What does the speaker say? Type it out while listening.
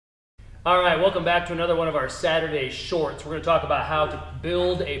All right, welcome back to another one of our Saturday shorts. We're going to talk about how to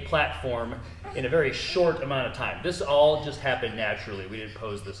build a platform in a very short amount of time. This all just happened naturally. We didn't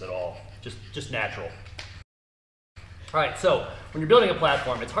pose this at all, just natural. All right, so when you're building a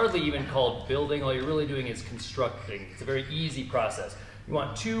platform, it's hardly even called building. All you're really doing is constructing. It's a very easy process. You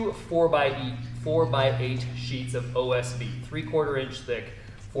want two 4x8 sheets of OSB, 3/4 inch thick,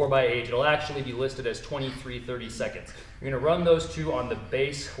 4x8. It'll actually be listed as 23/30 seconds. You're going to run those two on the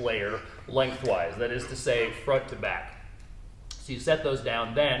base layer lengthwise, that is to say front to back. So you set those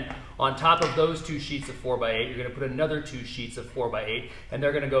down. Then on top of those two sheets of 4x8, you're going to put another two sheets of 4x8, and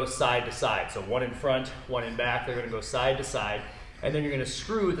they're going to go side to side. So one in front, one in back. They're going to go side to side, and then you're going to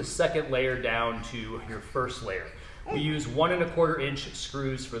screw the second layer down to your first layer. We use 1 1/4 inch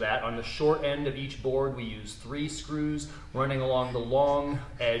screws for that. On the short end of each board, we use 3 screws. Running along the long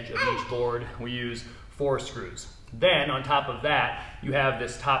edge of each board, we use 4 screws. Then, on top of that, you have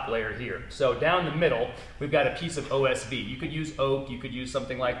this top layer here. So down the middle, we've got a piece of OSB. You could use oak, you could use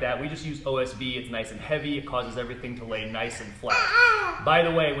something like that. We just use OSB. It's nice and heavy. It causes everything to lay nice and flat. By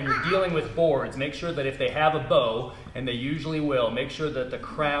the way, when you're dealing with boards, make sure that if they have a bow, and they usually will, make sure that the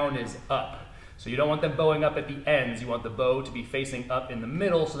crown is up. So you don't want them bowing up at the ends. You want the bow to be facing up in the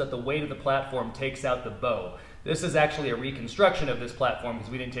middle so that the weight of the platform takes out the bow. This is actually a reconstruction of this platform because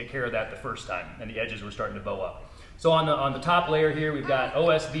we didn't take care of that the first time and the edges were starting to bow up. So on the top layer here, we've got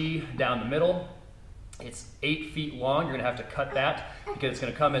OSB down the middle. It's 8 feet long. You're going to have to cut that because it's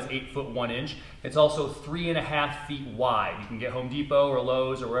going to come as 8 foot 1 inch. It's also 3.5 feet wide. You can get Home Depot or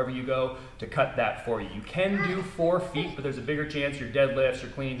Lowe's or wherever you go to cut that for you. You can do 4 feet, but there's a bigger chance your deadlifts, your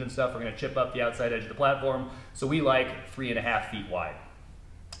cleans and stuff are going to chip up the outside edge of the platform. So we like 3.5 feet wide.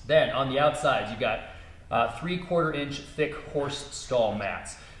 Then on the outsides, you've got 3/4 inch thick horse stall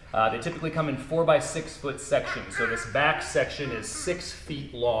mats. They typically come in 4x6 foot sections. So this back section is 6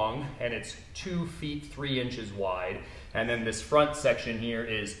 feet long and it's 2 feet 3 inches wide. And then this front section here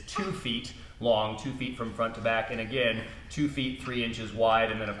is 2 feet long, 2 feet from front to back, and again 2 feet 3 inches wide.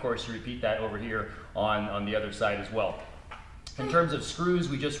 And then of course you repeat that over here on the other side as well. In terms of screws,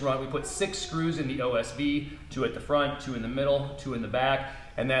 we put 6 screws in the OSB, 2 at the front, 2 in the middle, 2 in the back.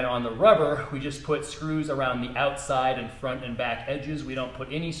 And then on the rubber, we just put screws around the outside and front and back edges. We don't put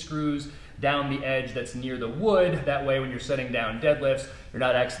any screws down the edge that's near the wood. That way, when you're setting down deadlifts, you're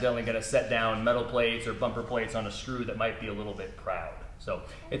not accidentally going to set down metal plates or bumper plates on a screw that might be a little bit proud. So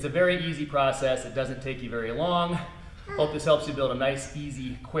it's a very easy process. It doesn't take you very long. Hope this helps you build a nice,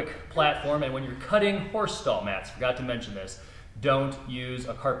 easy, quick platform. And when you're cutting horse stall mats, forgot to mention this, don't use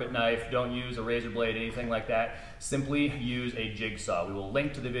a carpet knife, don't use a razor blade, anything like that. Simply use a jigsaw. We will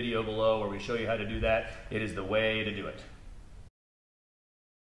link to the video below where we show you how to do that. It is the way to do it.